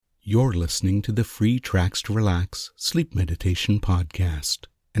You're listening to the free Tracks to Relax Sleep Meditation podcast,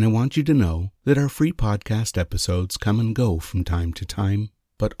 and I want you to know that our free podcast episodes come and go from time to time,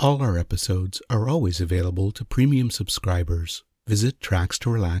 but all our episodes are always available to premium subscribers. Visit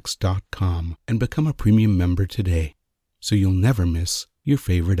trackstorelax.com and become a premium member today, so you'll never miss your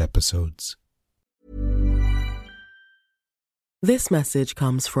favorite episodes. This message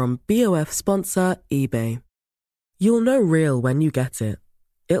comes from BOF sponsor eBay. You'll know real when you get it.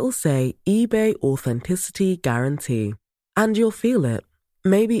 It'll say eBay Authenticity Guarantee. And you'll feel it.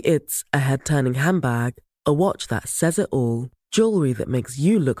 Maybe it's a head-turning handbag, a watch that says it all, jewelry that makes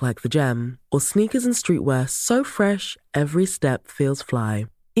you look like the gem, or sneakers and streetwear so fresh every step feels fly.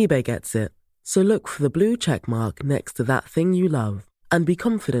 eBay gets it. So look for the blue check mark next to that thing you love. And be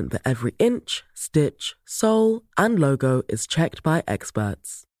confident that every inch, stitch, sole, and logo is checked by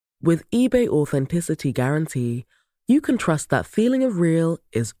experts. With eBay Authenticity Guarantee, you can trust that feeling of real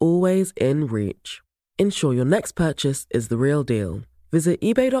is always in reach. Ensure your next purchase is the real deal. Visit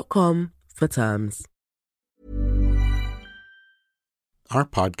ebay.com for terms. Our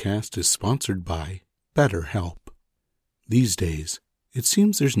podcast is sponsored by BetterHelp. These days, it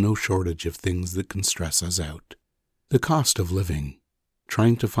seems there's no shortage of things that can stress us out. The cost of living,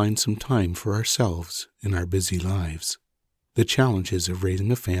 trying to find some time for ourselves in our busy lives, the challenges of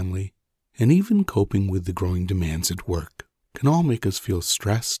raising a family, and even coping with the growing demands at work can all make us feel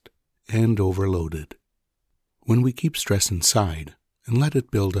stressed and overloaded. When we keep stress inside and let it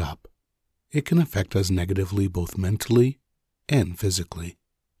build up, it can affect us negatively both mentally and physically.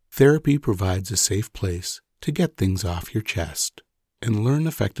 Therapy provides a safe place to get things off your chest and learn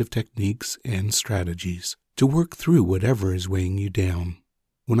effective techniques and strategies to work through whatever is weighing you down.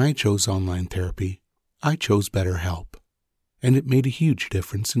 When I chose online therapy, I chose BetterHelp, and it made a huge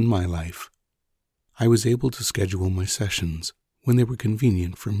difference in my life. I was able to schedule my sessions when they were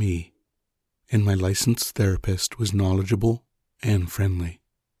convenient for me, and my licensed therapist was knowledgeable and friendly.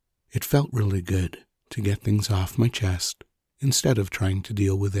 It felt really good to get things off my chest instead of trying to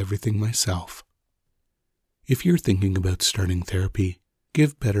deal with everything myself. If you're thinking about starting therapy,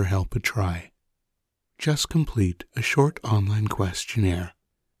 give BetterHelp a try. Just complete a short online questionnaire,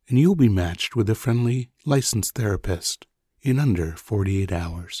 and you'll be matched with a friendly, licensed therapist in under 48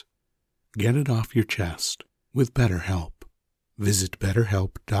 hours. Get it off your chest with BetterHelp. Visit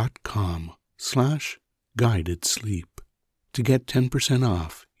betterhelp.com/guidedsleep to get 10%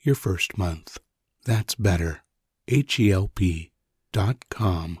 off your first month. That's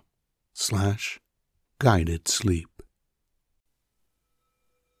betterhelp.com/guidedsleep.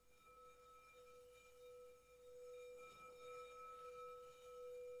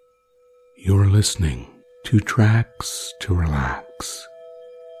 You're listening to Tracks to Relax.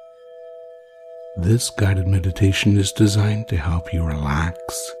 This guided meditation is designed to help you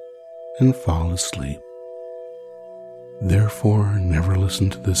relax and fall asleep. Therefore, never listen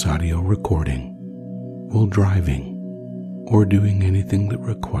to this audio recording while driving or doing anything that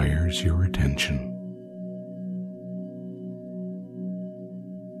requires your attention.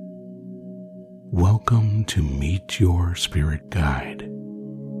 Welcome to Meet Your Spirit Guide,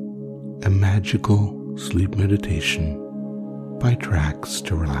 a magical sleep meditation by Tracks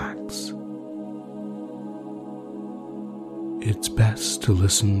to Relax. It's best to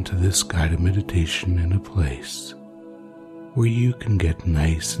listen to this guided meditation in a place where you can get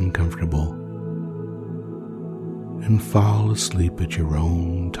nice and comfortable and fall asleep at your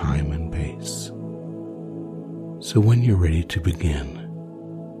own time and pace. So when you're ready to begin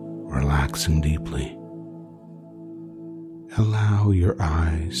relaxing deeply, allow your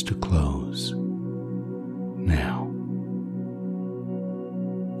eyes to close now.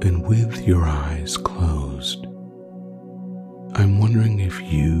 And with your eyes closed, I'm wondering if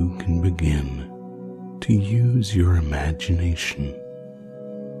you can begin to use your imagination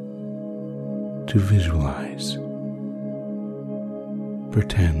to visualize,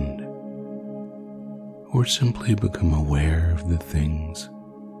 pretend, or simply become aware of the things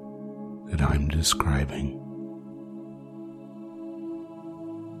that I'm describing.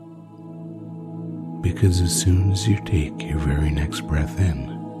 Because as soon as you take your very next breath in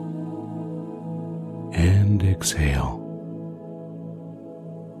and exhale,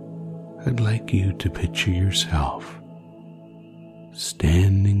 I'd like you to picture yourself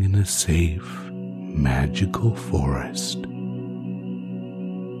standing in a safe, magical forest.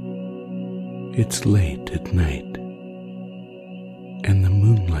 It's late at night, and the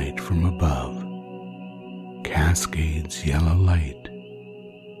moonlight from above cascades yellow light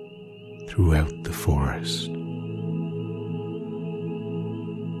throughout the forest.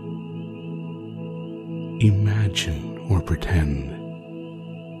 Imagine or pretend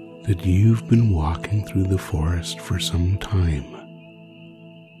that you've been walking through the forest for some time,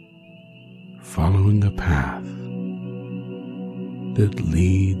 following a path that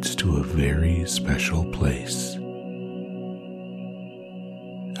leads to a very special place.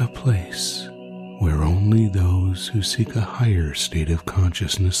 A place where only those who seek a higher state of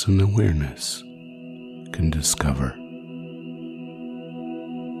consciousness and awareness can discover.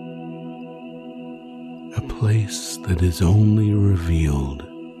 A place that is only revealed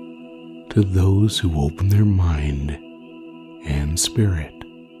to those who open their mind and spirit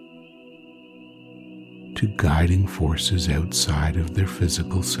to guiding forces outside of their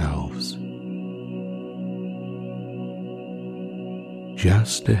physical selves.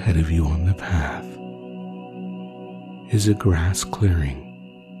 Just ahead of you on the path is a grass clearing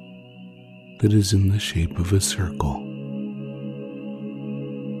that is in the shape of a circle.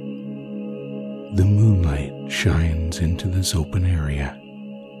 The moonlight shines into this open area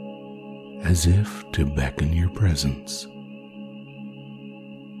as if to beckon your presence.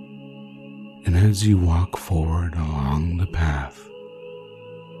 And as you walk forward along the path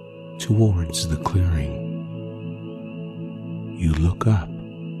towards the clearing, you look up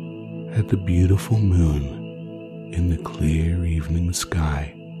at the beautiful moon in the clear evening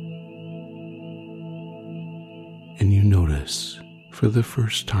sky, and you notice for the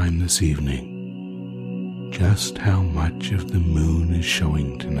first time this evening just how much of the moon is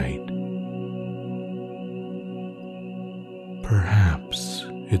showing tonight. Perhaps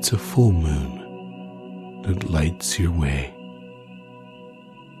it's a full moon that lights your way,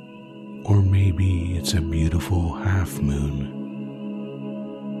 or maybe it's a beautiful half moon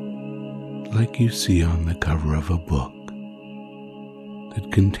like you see on the cover of a book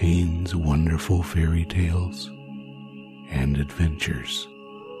that contains wonderful fairy tales and adventures.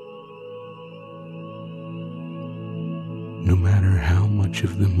 No matter how much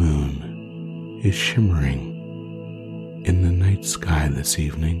of the moon is shimmering in the night sky this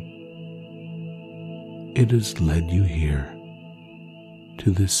evening, it has led you here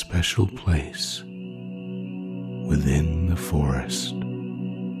to this special place within the forest.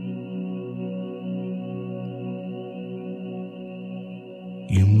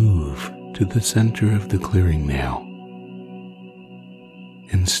 You move to the center of the clearing now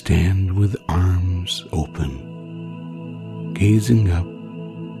and stand with arms open, gazing up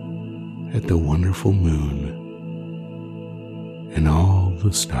at the wonderful moon and all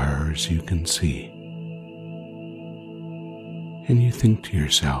the stars you can see. And you think to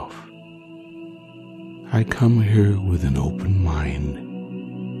yourself, I come here with an open mind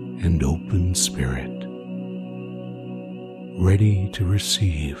and open spirit, ready to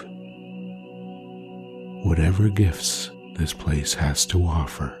receive whatever gifts this place has to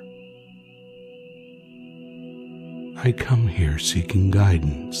offer. I come here seeking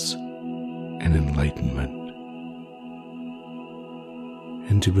guidance and enlightenment,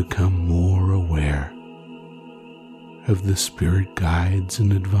 and to become more aware of the spirit guides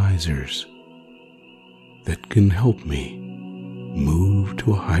and advisors that can help me move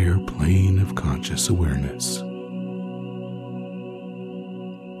to a higher plane of conscious awareness.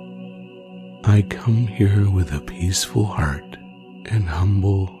 I come here with a peaceful heart and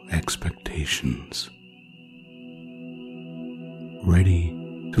humble expectations, ready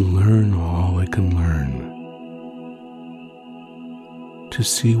to learn all I can learn, to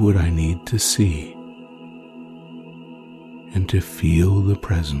see what I need to see, and to feel the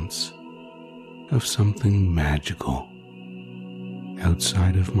presence of something magical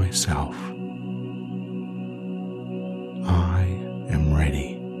outside of myself. I am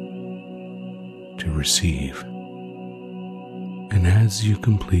ready to receive. And as you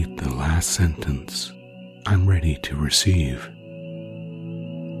complete the last sentence, I'm ready to receive,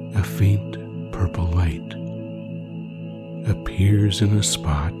 a faint purple light appears in a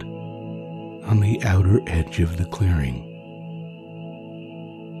spot on the outer edge of the clearing.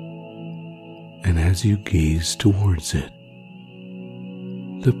 And as you gaze towards it,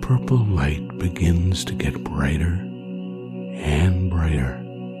 the purple light begins to get brighter and brighter.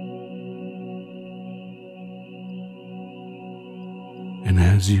 And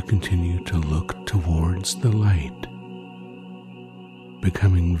as you continue to look towards the light,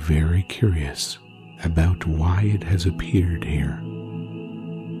 becoming very curious about why it has appeared here,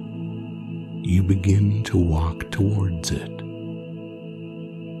 you begin to walk towards it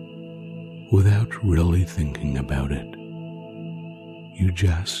without really thinking about it. You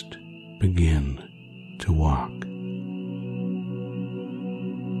just begin to walk.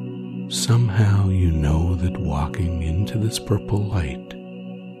 Somehow you know that walking into this purple light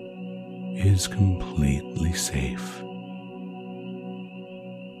is completely safe.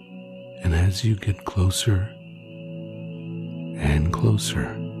 And as you get closer and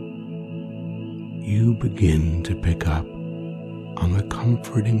closer, you begin to pick up on the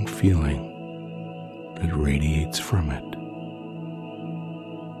comforting feeling that radiates from it.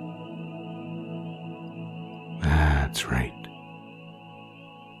 That's right.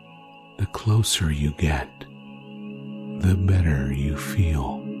 The closer you get, the better you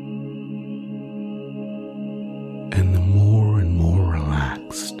feel. And the more and more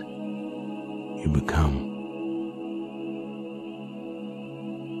relaxed you become.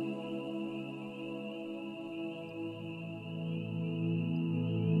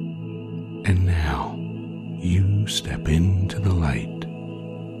 And now you step into the light.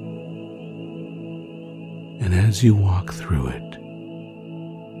 And as you walk through it,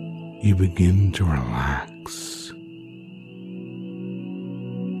 you begin to relax.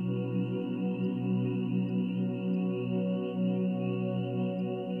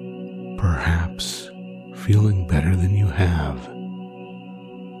 Perhaps feeling better than you have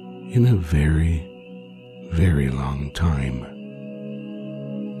in a very, very long time.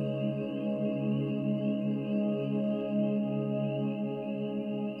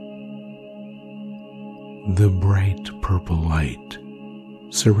 The bright purple light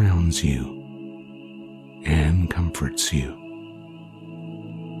surrounds you and comforts you.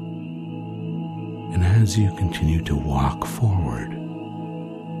 And as you continue to walk forward,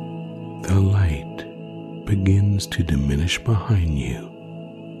 the light begins to diminish behind you,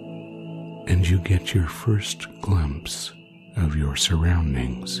 and you get your first glimpse of your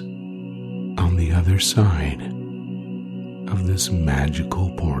surroundings on the other side of this magical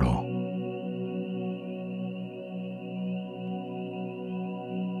portal.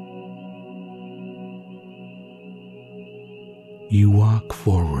 You walk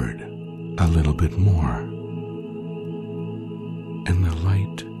forward a little bit more, and the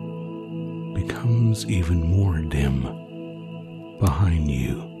light becomes even more dim behind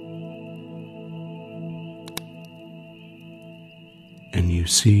you. And you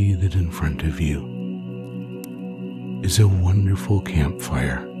see that in front of you is a wonderful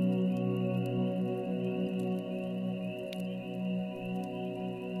campfire.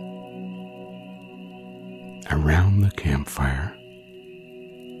 Around the campfire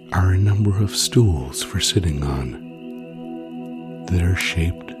are a number of stools for sitting on that are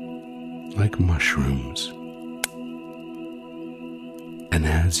shaped like mushrooms. And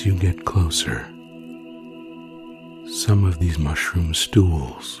as you get closer, some of these mushroom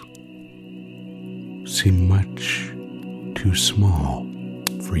stools seem much too small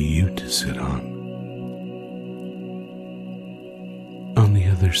for you to sit on. On the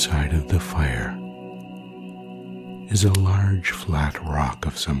other side of the fire is a large flat rock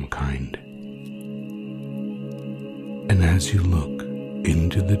of some kind. And as you look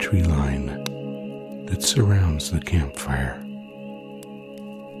into the tree line that surrounds the campfire,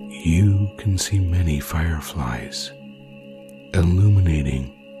 you can see many fireflies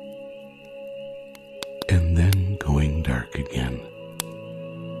illuminating and then going dark again.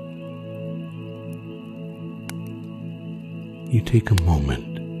 You take a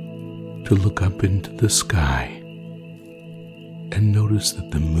moment to look up into the sky and notice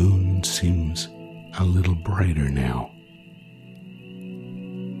that the moon seems a little brighter now.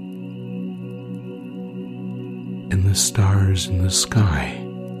 And the stars in the sky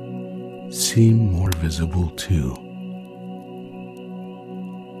seem more visible too.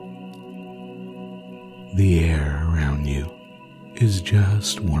 The air around you is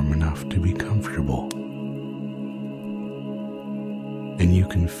just warm enough to be comfortable, and you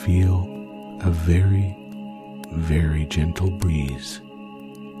can feel a very, very gentle breeze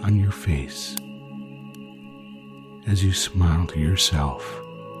on your face as you smile to yourself,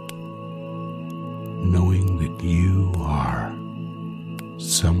 knowing that you are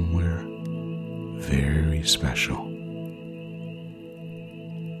somewhere very special.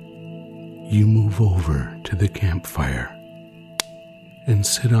 You move over to the campfire and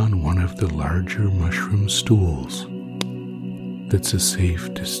sit on one of the larger mushroom stools that's a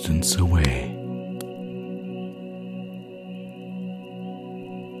safe distance away.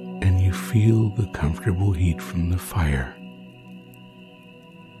 And you feel the comfortable heat from the fire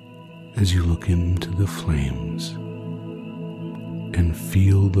as you look into the flames and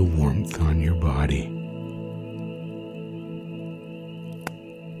feel the warmth on your body.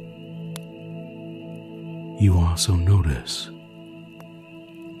 You also notice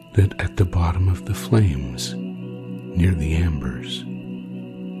that at the bottom of the flames, near the embers,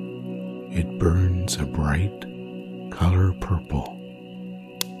 it burns a bright color purple,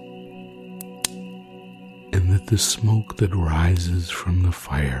 and that the smoke that rises from the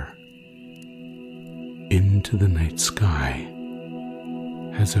fire into the night sky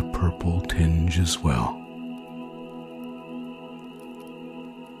has a purple tinge as well.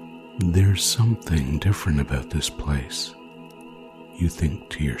 There's something different about this place, you think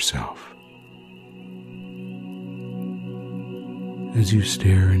to yourself. As you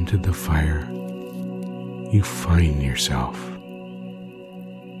stare into the fire, you find yourself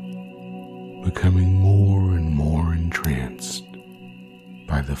becoming more and more entranced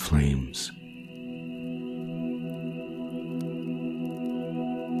by the flames.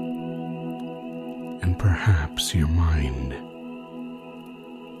 And perhaps your mind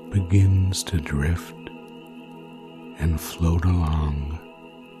begins to drift and float along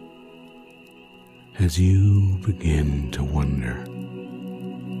as you begin to wonder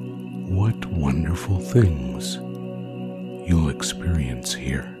what wonderful things you'll experience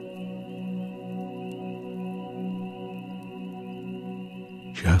here.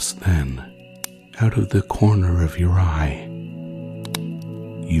 Just then, out of the corner of your eye,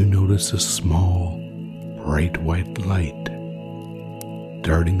 you notice a small, bright white light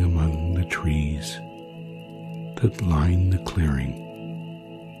darting among the trees that line the clearing.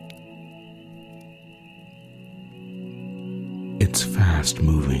 It's fast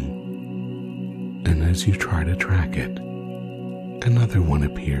moving, and as you try to track it, another one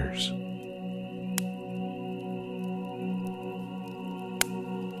appears.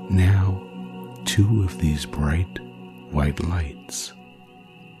 Now, two of these bright white lights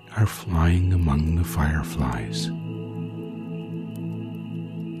are flying among the fireflies,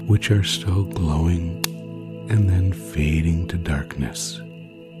 which are still glowing and then fading to darkness.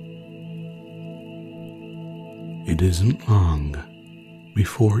 It isn't long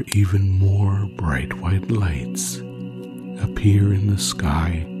before even more bright white lights appear in the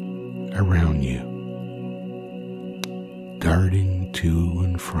sky around you, darting to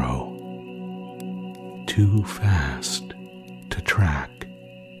and fro, too fast to track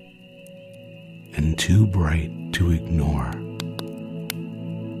and too bright to ignore.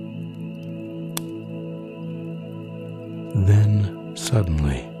 Then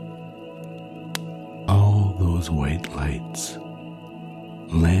suddenly, all those white lights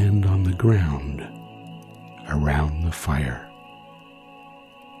land on the ground around the fire,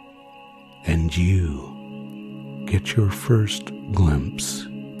 and you get your first glimpse.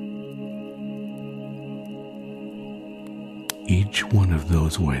 Each one of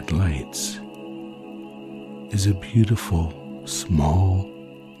those white lights is a beautiful, small,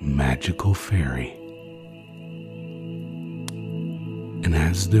 magical fairy. And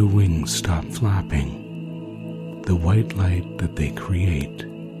as their wings stop flapping, the white light that they create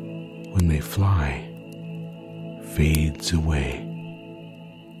when they fly fades away.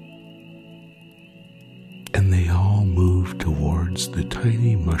 And they all move towards the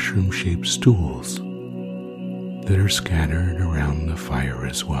tiny mushroom-shaped stools that are scattered around the fire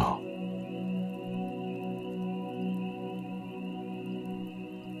as well.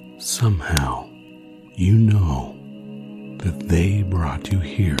 Somehow, you know that they brought you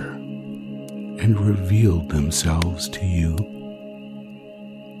here and revealed themselves to you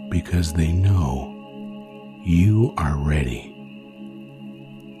because they know you are ready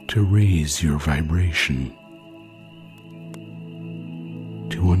to raise your vibration,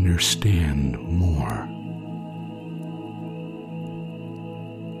 to understand more.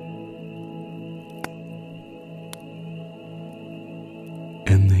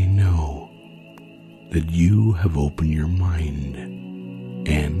 And they know that you have opened your mind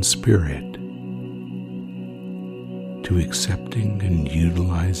and spirit to accepting and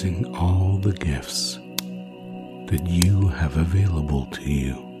utilizing all the gifts that you have available to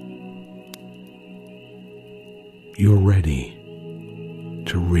you. You're ready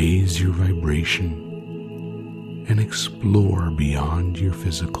to raise your vibration and explore beyond your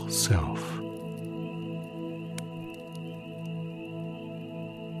physical self.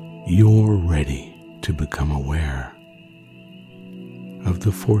 You're ready to become aware of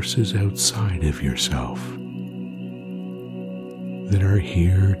the forces outside of yourself that are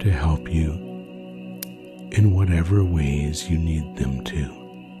here to help you in whatever ways you need them to.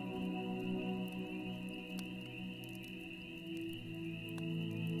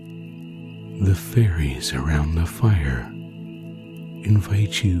 The fairies around the fire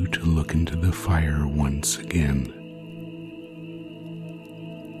invite you to look into the fire once again,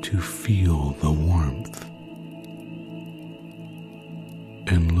 to feel the warmth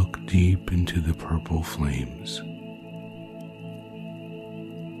and look deep into the purple flames,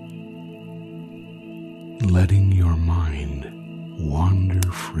 letting your mind wander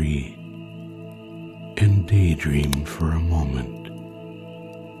free and daydream for a moment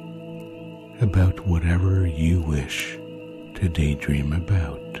about whatever you wish to daydream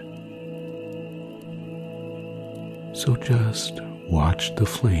about. So just watch the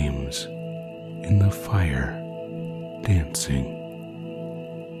flames in the fire dancing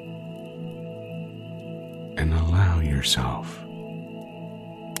and allow yourself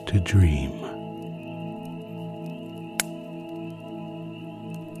to dream.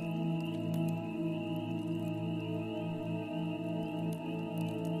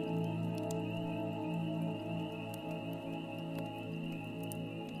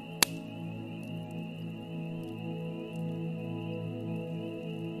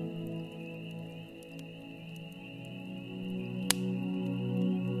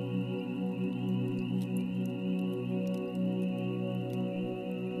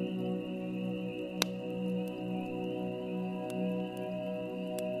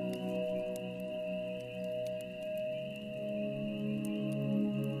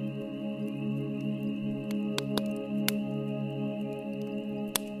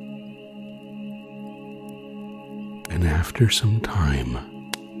 And after some time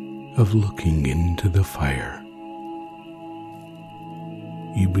of looking into the fire,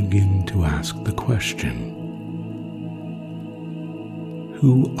 you begin to ask the question,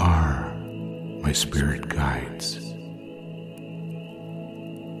 who are my spirit guides?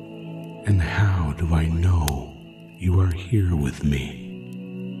 And how do I know you are here with me?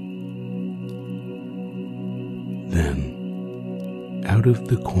 Then, out of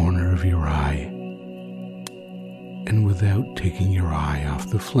the corner of your eye, and without taking your eye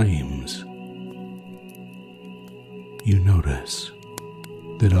off the flames, you notice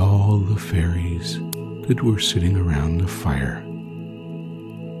that all the fairies that were sitting around the fire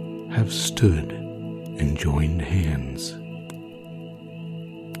have stood and joined hands,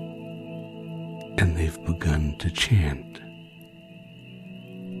 and they've begun to chant,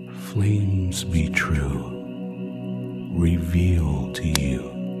 "Flames be true, reveal to you.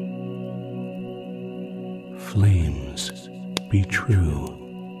 Flames be true,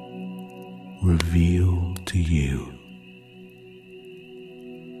 reveal to you."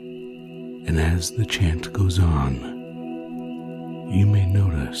 And as the chant goes on, you may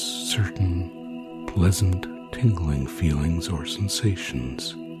notice certain pleasant tingling feelings or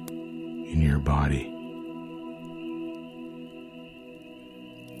sensations in your body.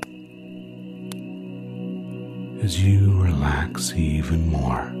 As you relax even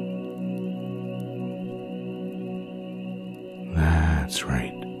more, that's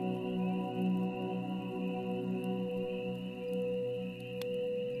right.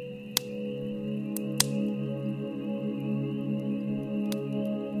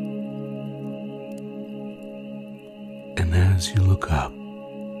 And as you look up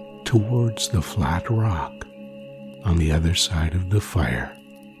towards the flat rock on the other side of the fire,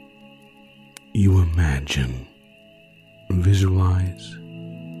 you imagine, visualize,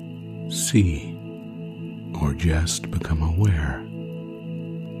 see, or just become aware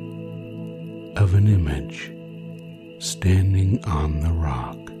of an image standing on the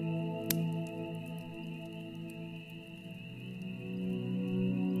rock.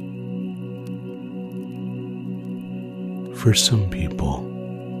 For some people,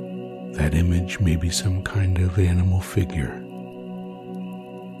 that image may be some kind of animal figure,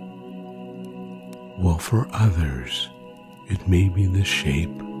 while for others, it may be the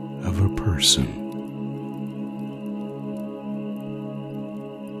shape of a person.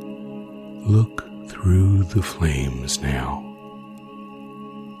 Look through the flames now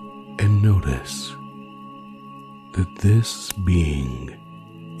and notice that this being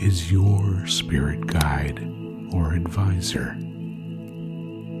is your spirit guide or advisor.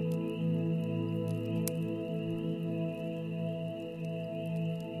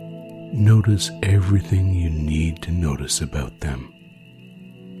 Notice everything you need to notice about them.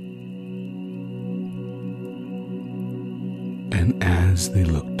 And as they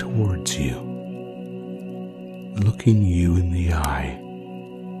look towards you, looking you in the eye,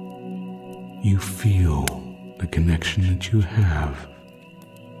 you feel the connection that you have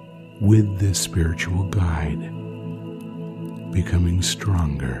with this spiritual guide becoming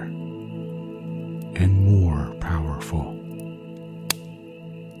stronger and more powerful.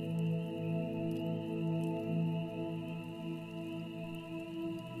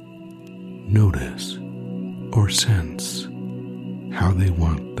 Notice or sense how they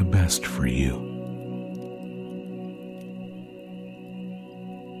want the best for you.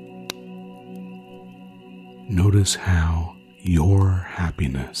 Notice how your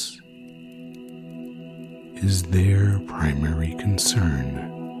happiness is their primary concern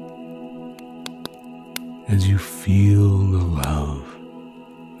as you feel the love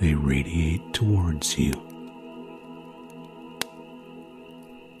they radiate towards you.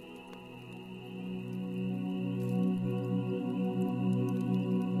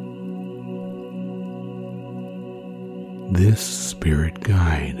 This spirit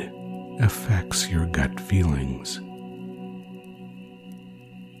guide affects your gut feelings.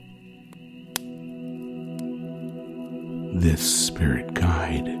 This spirit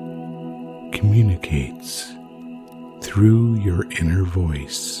guide communicates through your inner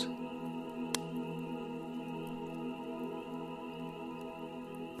voice.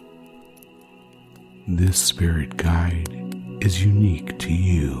 This spirit guide is unique to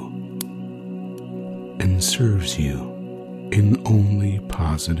you and serves you in only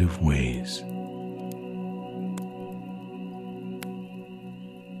positive ways.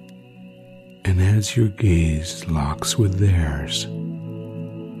 And as your gaze locks with theirs,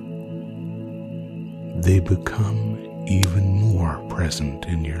 they become even more present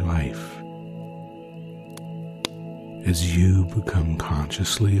in your life as you become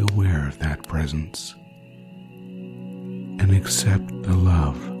consciously aware of that presence and accept the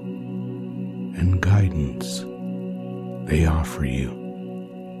love and guidance they offer you.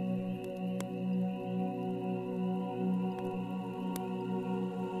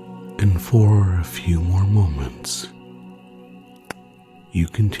 And for a few more moments, you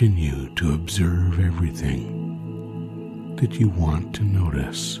continue to observe everything that you want to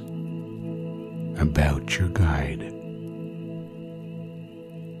notice about your guide.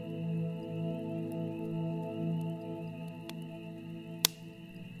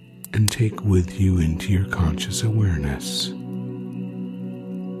 And take with you into your conscious awareness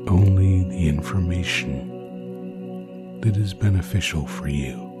only the information that is beneficial for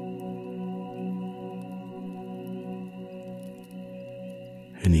you.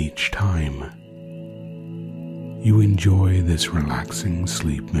 And each time you enjoy this relaxing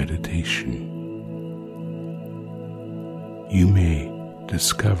sleep meditation, you may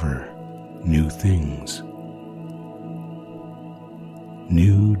discover new things,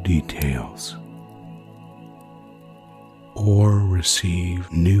 new details, or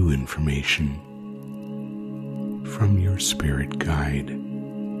receive new information from your spirit guide,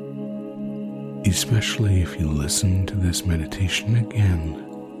 especially if you listen to this meditation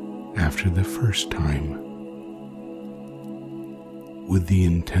again after the first time with the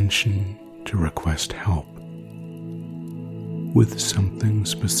intention to request help with something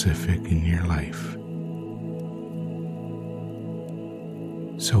specific in your life.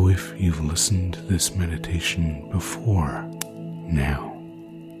 So if you've listened to this meditation before now,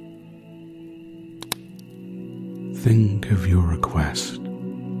 think of your request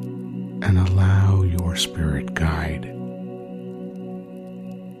and allow your spirit guide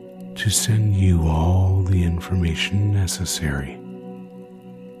to send you all the information necessary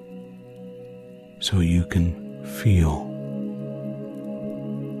so you can feel,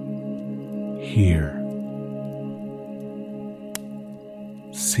 hear,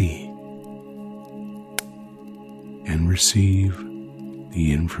 see, and receive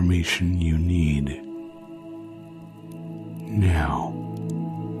the information you need now.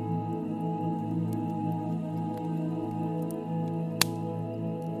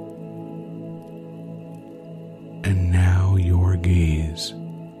 And now your gaze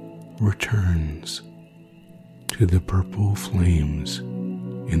returns to the purple flames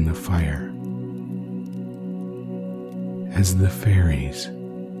in the fire as the fairies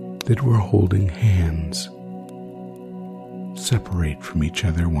that were holding hands separate from each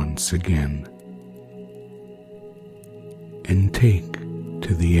other once again and take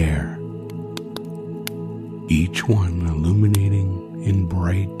to the air, each one illuminating in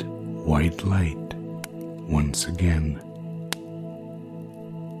bright white light once again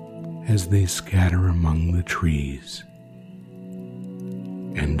as they scatter among the trees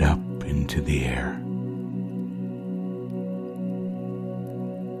and up into the air.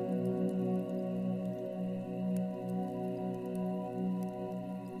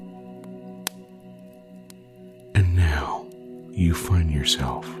 And now you find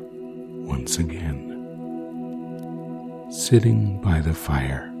yourself once again sitting by the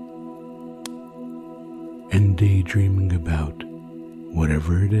fire and daydreaming about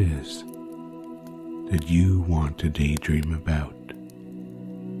whatever it is that you want to daydream about.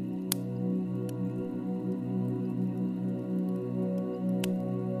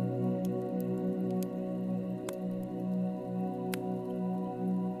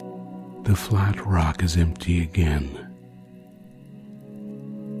 The flat rock is empty again,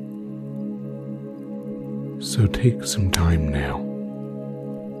 so take some time now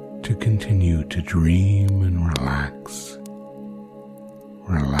to continue to dream and relax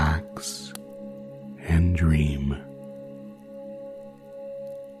relax, and dream.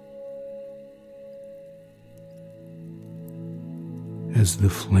 As the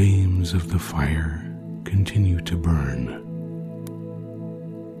flames of the fire continue to burn,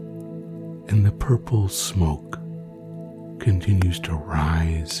 and the purple smoke continues to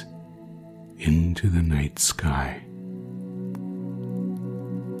rise into the night sky.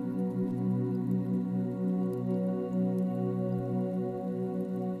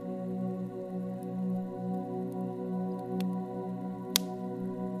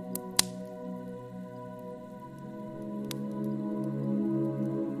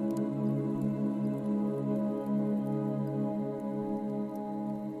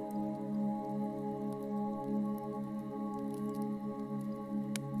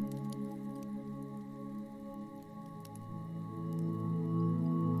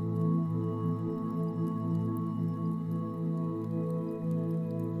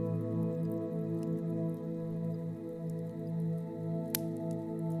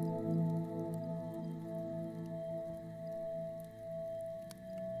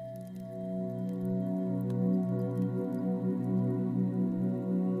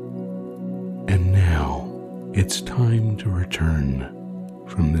 And now it's time to return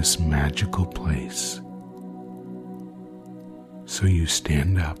from this magical place. So you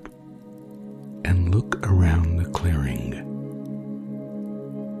stand up and look around the clearing.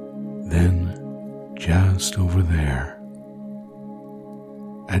 Then, just over there,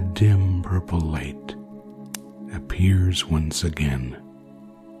 a dim purple light appears once again,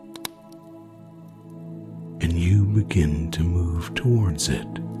 and you begin to move towards it.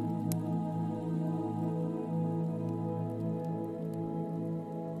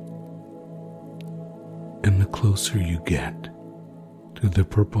 And the closer you get to the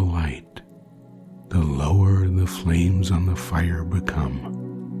purple light, the lower the flames on the fire become.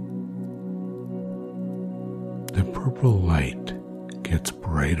 The purple light gets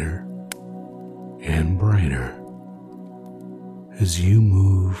brighter and brighter as you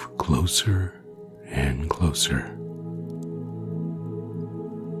move closer and closer.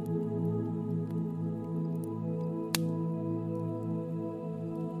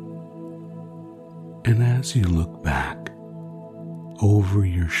 And as you look back over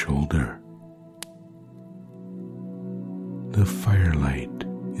your shoulder, the firelight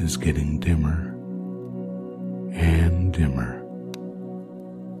is getting dimmer and dimmer,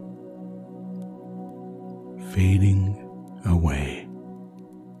 fading away.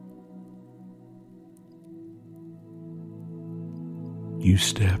 You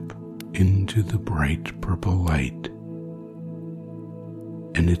step into the bright purple light,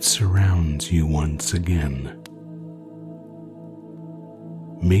 and it surrounds you once again,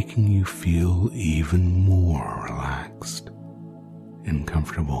 making you feel even more relaxed and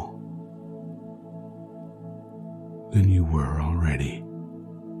comfortable than you were already.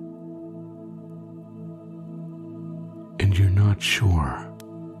 And you're not sure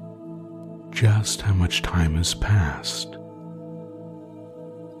just how much time has passed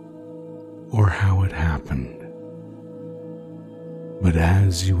or how it happened. But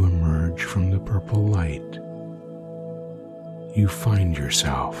as you emerge from the purple light, you find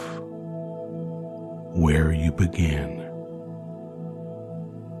yourself where you began,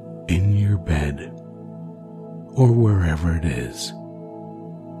 in your bed, or wherever it is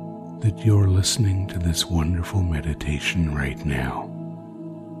that you're listening to this wonderful meditation right now.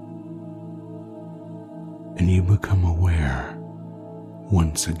 And you become aware,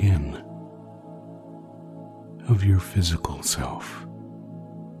 once again, of your physical self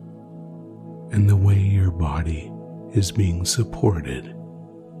and the way your body is being supported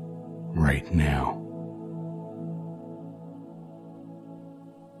right now.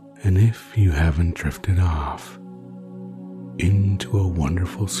 And if you haven't drifted off into a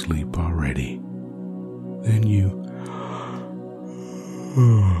wonderful sleep already, then you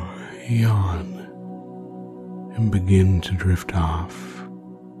yawn and begin to drift off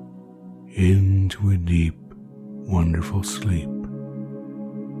into a deep, wonderful sleep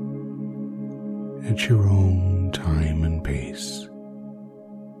at your own time and pace.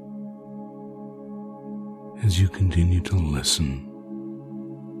 As you continue to listen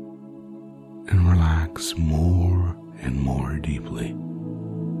and relax more and more deeply,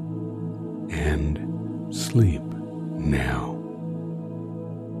 and sleep now.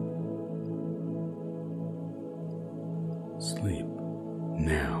 Sleep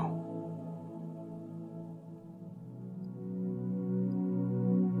now.